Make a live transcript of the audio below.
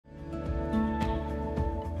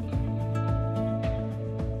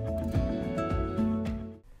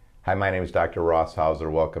Hi, my name is Dr. Ross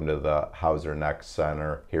Hauser. Welcome to the Hauser Neck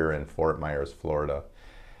Center here in Fort Myers, Florida.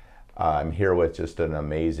 I'm here with just an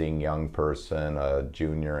amazing young person, a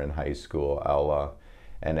junior in high school, Ella.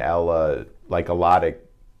 And Ella, like a lot of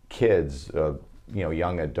kids,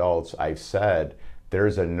 young adults, I've said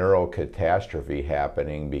there's a neural catastrophe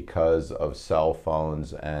happening because of cell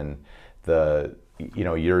phones and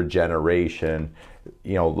your generation,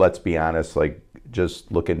 let's be honest, like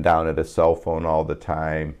just looking down at a cell phone all the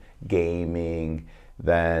time, gaming,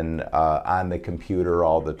 then on the computer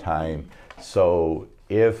all the time. So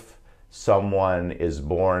if someone is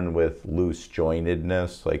born with loose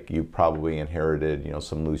jointedness, like you probably inherited,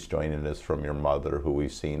 some loose jointedness from your mother, who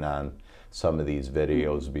we've seen on some of these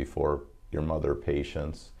videos before, your mother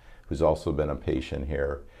patients, who's also been a patient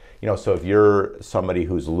here. So if you're somebody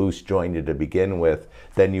who's loose jointed to begin with,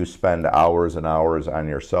 then you spend hours and hours on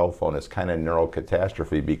your cell phone. It's kind of neural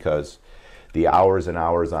catastrophe, because the hours and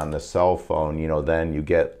hours on the cell phone, then you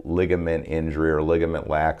get ligament injury or ligament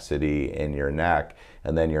laxity in your neck,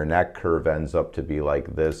 and then your neck curve ends up to be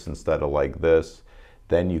like this instead of like this.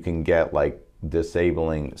 Then you can get like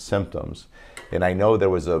disabling symptoms. And I know there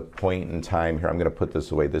was a point in time here, I'm going to put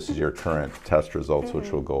this away, this is your current test results,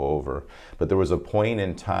 which we'll go over. But there was a point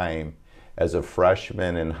in time as a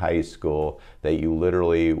freshman in high school that you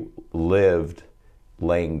literally lived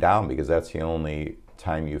laying down, because that's the only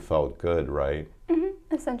time you felt good, right?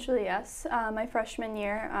 Essentially, yes. My freshman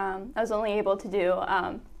year, I was only able to do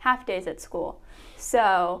half days at school.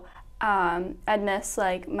 So I'd miss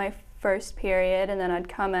like my first period, and then I'd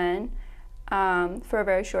come in for a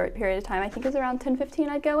very short period of time. I think it was around 10:15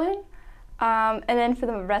 I'd go in. And then for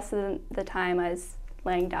the rest of the time I was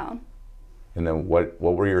laying down. And then what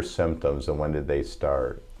were your symptoms, and when did they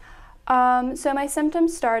start? So my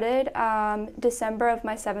symptoms started December of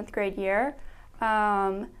my 7th grade year.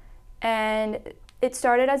 And it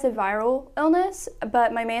started as a viral illness,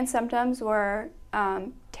 but my main symptoms were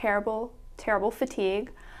terrible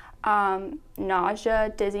fatigue,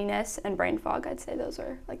 nausea, dizziness, and brain fog. I'd say those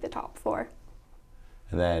are like the top 4.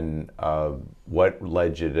 And then what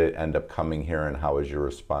led you to end up coming here, and how was your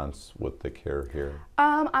response with the care here?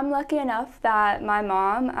 I'm lucky enough that my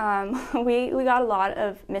mom, we got a lot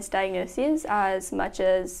of misdiagnoses, as much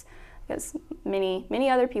as many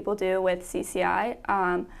other people do with CCI.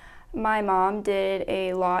 My mom did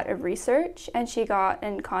a lot of research, and she got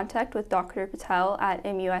in contact with Dr. Patel at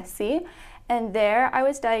MUSC, and there I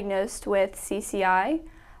was diagnosed with CCI.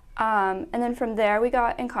 And then from there we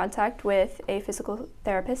got in contact with a physical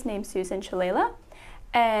therapist named Susan Chalela,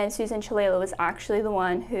 and Susan Chalela was actually the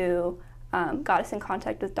one who got us in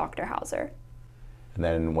contact with Dr. Hauser. And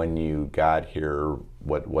then when you got here,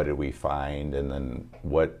 what did we find, and then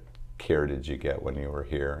what care did you get when you were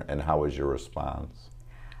here, and how was your response?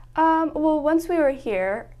 Well, once we were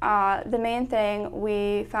here, the main thing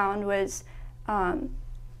we found was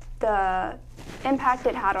the impact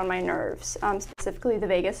it had on my nerves, specifically the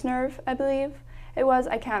vagus nerve, I believe it was.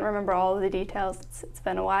 I can't remember all of the details, it's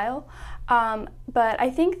been a while. But I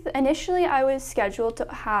think initially I was scheduled to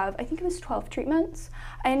have, I think it was 12 treatments.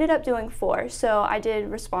 I ended up doing 4, so I did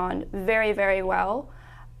respond very, very well.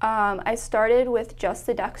 I started with just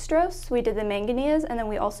the dextrose, we did the manganese, and then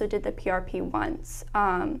we also did the PRP once.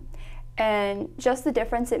 And just the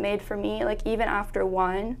difference it made for me, like even after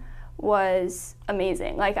 1, was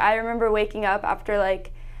amazing. Like I remember waking up after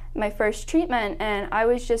like my first treatment, and I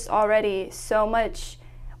was just already so much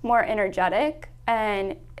more energetic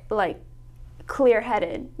and like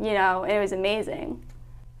clear-headed, and it was amazing.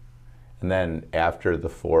 And then after the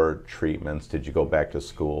 4 treatments, did you go back to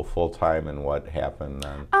school full-time, and what happened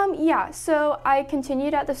then? Yeah, so I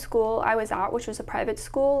continued at the school I was at, which was a private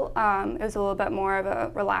school. It was a little bit more of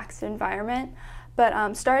a relaxed environment.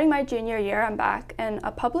 But starting my junior year, I'm back in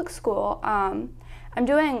a public school. I'm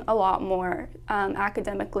doing a lot more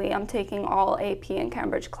academically. I'm taking all AP and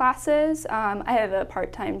Cambridge classes. I have a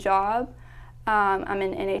part-time job. I'm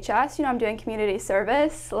in NHS, I'm doing community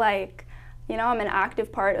service. Like, I'm an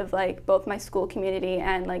active part of like both my school community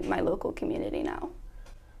and like my local community now.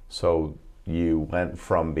 So you went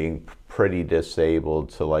from being pretty disabled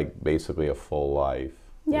to like basically a full life,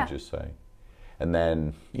 would you say? And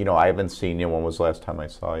then, I haven't seen you. When was the last time I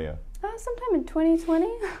saw you? Sometime in 2020.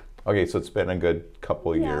 Okay, so it's been a good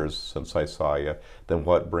couple of years since I saw you. Then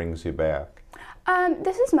what brings you back?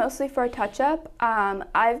 This is mostly for a touch-up.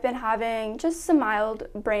 I've been having just some mild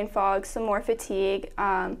brain fog, some more fatigue.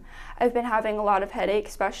 I've been having a lot of headache,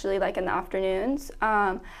 especially like in the afternoons.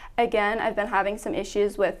 Again, I've been having some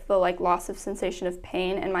issues with the like loss of sensation of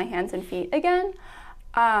pain in my hands and feet again.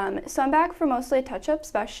 So I'm back for mostly a touch-up,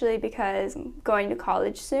 especially because I'm going to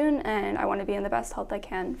college soon and I want to be in the best health I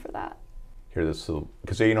can for that. Hear this,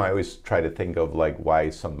 because I always try to think of like why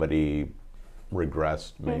somebody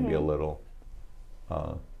regressed maybe a little.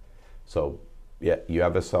 So yeah, you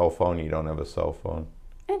have a cell phone, you don't have a cell phone?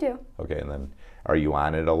 I do. Okay, and then are you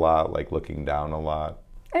on it a lot, like looking down a lot?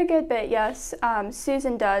 A good bit, yes.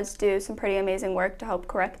 Susan does do some pretty amazing work to help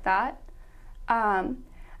correct that. And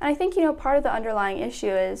I think, part of the underlying issue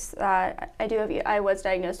is that I was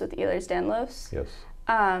diagnosed with Ehlers-Danlos. Yes.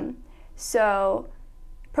 So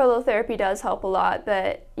Prolotherapy does help a lot,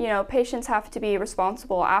 but patients have to be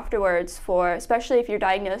responsible afterwards for, especially if you're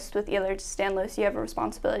diagnosed with Ehlers-Danlos, you have a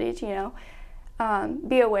responsibility to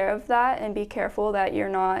be aware of that and be careful that you're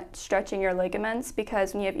not stretching your ligaments,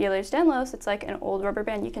 because when you have Ehlers-Danlos, it's like an old rubber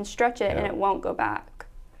band. You can stretch it and it won't go back.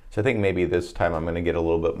 So I think maybe this time I'm going to get a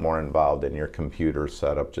little bit more involved in your computer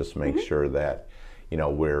setup, just make sure that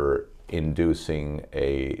we're inducing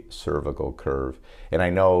a cervical curve. And I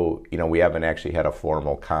know, we haven't actually had a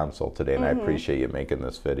formal consult today, and I appreciate you making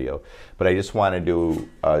this video. But I just wanted to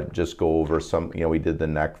just go over some, we did the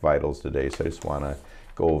neck vitals today, so I just want to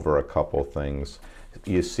go over a couple things.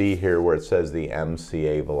 You see here where it says the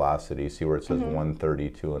MCA velocity, see where it says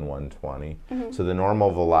 132 and 120? So the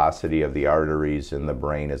normal velocity of the arteries in the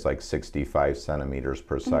brain is like 65 centimeters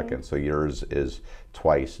per second. So yours is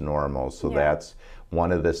twice normal. So that's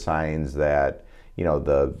one of the signs that,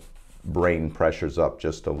 the brain pressure's up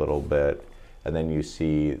just a little bit. And then you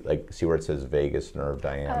see where it says vagus nerve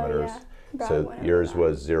diameters. Oh, yeah. So yours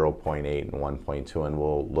was 0.8 and 1.2, and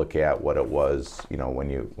we'll look at what it was, when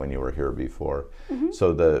you were here before.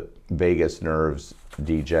 So the vagus nerves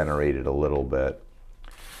degenerated a little bit.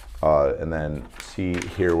 And then see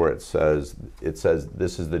here where it says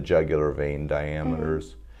this is the jugular vein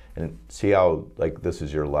diameters. And see how, this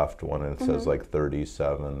is your left one, and it says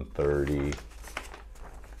 37, 30.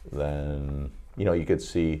 Then, you could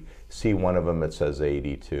see one of them, it says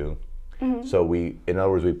 82. So in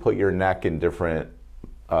other words, we put your neck in different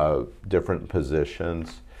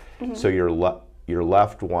positions. So your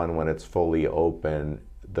left one, when it's fully open,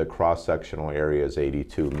 the cross-sectional area is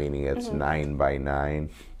 82, meaning it's 9 by 9.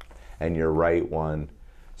 And your right one,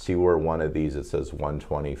 see where one of these, it says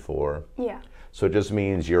 124. Yeah. So it just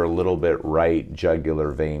means you're a little bit right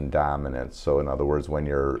jugular vein dominant. So in other words, when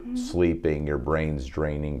you're sleeping, your brain's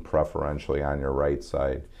draining preferentially on your right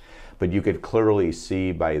side. But you could clearly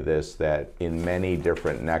see by this that in many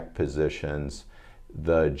different neck positions,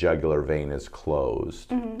 the jugular vein is closed.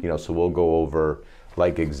 So we'll go over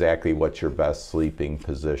exactly what's your best sleeping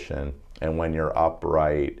position, and when you're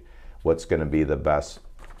upright, what's going to be the best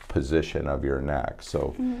position of your neck.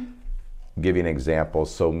 So give you an example.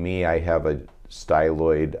 So me, I have a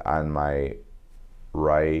styloid on my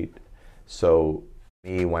right. So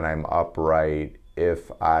me, when I'm upright,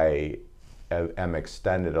 if I am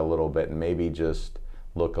extended a little bit and maybe just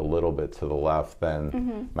look a little bit to the left,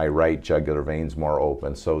 then my right jugular vein's more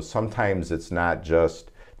open. So sometimes it's not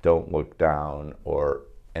just don't look down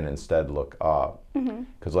and instead look up.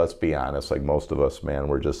 Because let's be honest, like most of us, man,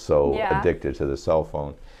 we're just so addicted to the cell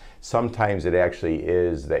phone. Sometimes it actually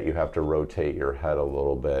is that you have to rotate your head a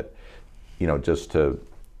little bit, just to,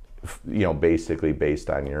 basically based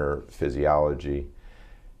on your physiology.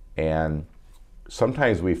 And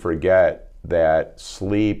sometimes we forget that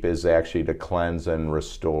sleep is actually to cleanse and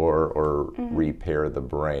restore or repair the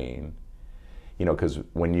brain. Because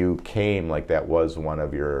when you came, that was one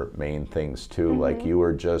of your main things too. You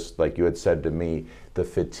were just, you had said to me, the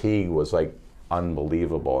fatigue was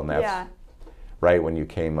unbelievable. And that's right when you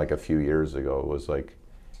came a few years ago, it was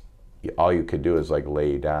all you could do is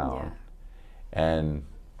lay down. And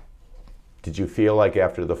did you feel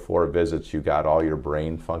after the 4 visits you got all your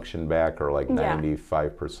brain function back, or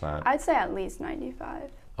 95%? I'd say at least 95.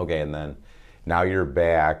 Okay, and then now you're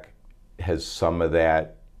back. Has some of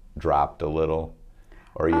that dropped a little?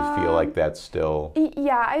 Or you feel that's still...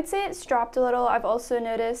 Yeah, I'd say it's dropped a little. I've also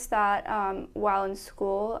noticed that while in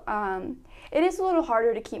school, it is a little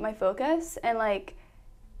harder to keep my focus, and I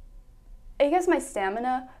guess my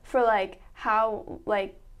stamina for how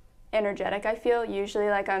energetic I feel. Usually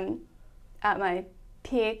I'm at my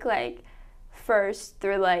peak first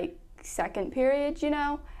through second period,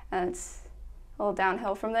 and it's a little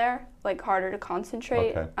downhill from there, harder to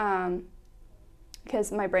concentrate.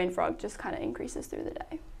 Because my brain fog just kind of increases through the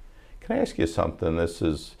day. Can I ask you something? This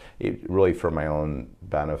is really for my own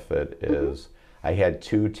benefit. Is I had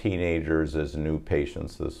 2 teenagers as new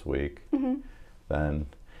patients this week. Then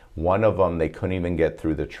one of them, they couldn't even get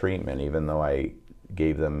through the treatment, even though I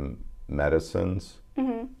gave them medicines.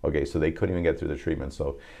 Okay, so they couldn't even get through the treatment.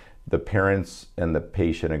 So the parents and the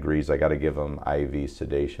patient agrees I got to give them IV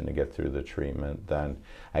sedation to get through the treatment. Then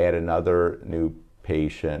I had another new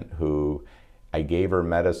patient who I gave her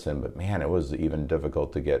medicine, but man, it was even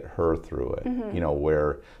difficult to get her through it. Mm-hmm. You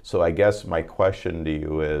know, so I guess my question to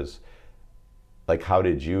you is, like, how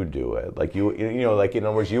did you do it? Like, you know, like, in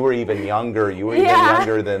other words, you were even younger,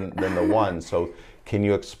 than the one. So can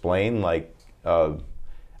you explain, like,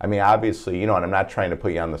 I mean, obviously, you know, and I'm not trying to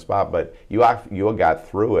put you on the spot, but you got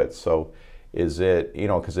through it. So is it, you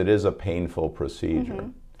know, because it is a painful procedure.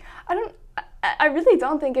 Mm-hmm. I really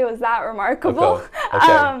don't think it was that remarkable.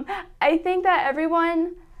 Okay. I think that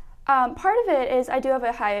everyone, part of it is I do have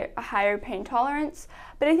a higher pain tolerance,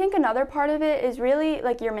 but I think another part of it is really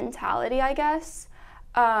like your mentality, I guess.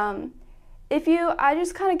 I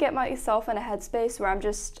just kind of get myself in a headspace where I'm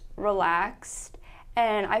just relaxed,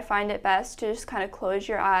 and I find it best to just kind of close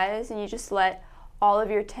your eyes and you just let all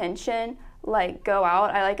of your tension like go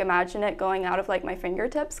out. I like imagine it going out of like my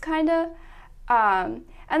fingertips kind of.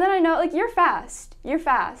 And then I know, like, you're fast.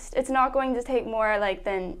 It's not going to take more, like,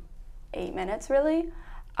 than 8 minutes, really.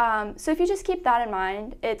 So if you just keep that in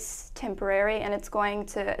mind, it's temporary, and it's going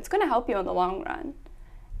to help you in the long run.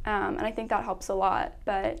 And I think that helps a lot.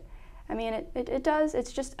 But, I mean, it does.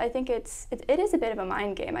 It's just, I think it is a bit of a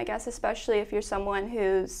mind game, I guess, especially if you're someone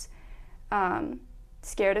who's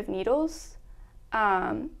scared of needles.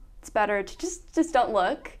 It's better to just don't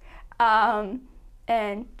look.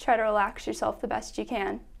 And try to relax yourself the best you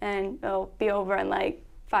can, and it'll be over in like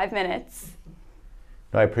 5 minutes.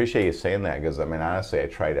 No, I appreciate you saying that, because I mean, honestly, I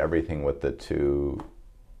tried everything with the two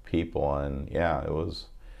people, and yeah,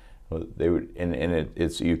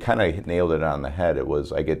 it's you kind of nailed it on the head. It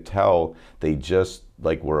was, I could tell they just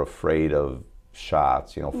like were afraid of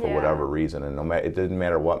shots, you know, for whatever reason, and it didn't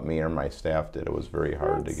matter what me or my staff did. It was very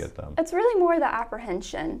hard to get them. It's really more the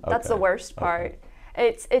apprehension. That's the worst part.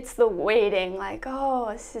 It's the waiting, like, oh,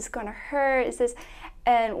 is this gonna hurt? Is this?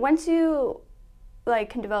 And once you like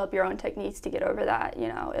can develop your own techniques to get over that, you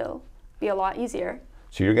know, it'll be a lot easier.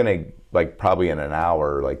 So you're gonna, like, probably in an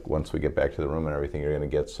hour, like once we get back to the room and everything, you're gonna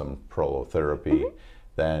get some prolotherapy.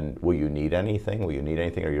 Then will you need anything? Or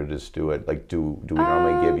you'll just do it? Like, do we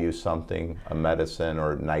normally give you something, a medicine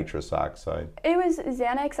or nitrous oxide? It was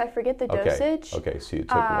Xanax. I forget the dosage. Okay, so you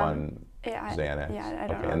took one Xanax. Yeah, I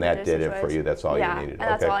don't know. And that did it for you. That's all you needed. Yeah,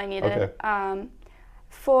 and that's all I needed.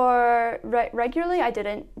 For regularly, I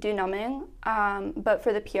didn't do numbing, but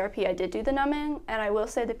for the PRP, I did do the numbing, and I will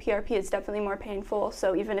say the PRP is definitely more painful,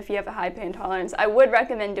 so even if you have a high pain tolerance, I would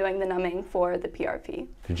recommend doing the numbing for the PRP.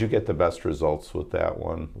 Did you get the best results with that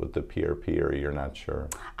one, with the PRP, or you're not sure?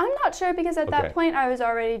 I'm not sure, because at that point, I was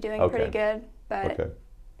already doing pretty good, but... Okay.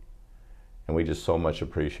 And we just so much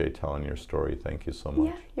appreciate telling your story. Thank you so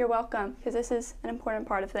much. Yeah, you're welcome, because this is an important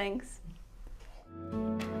part of things.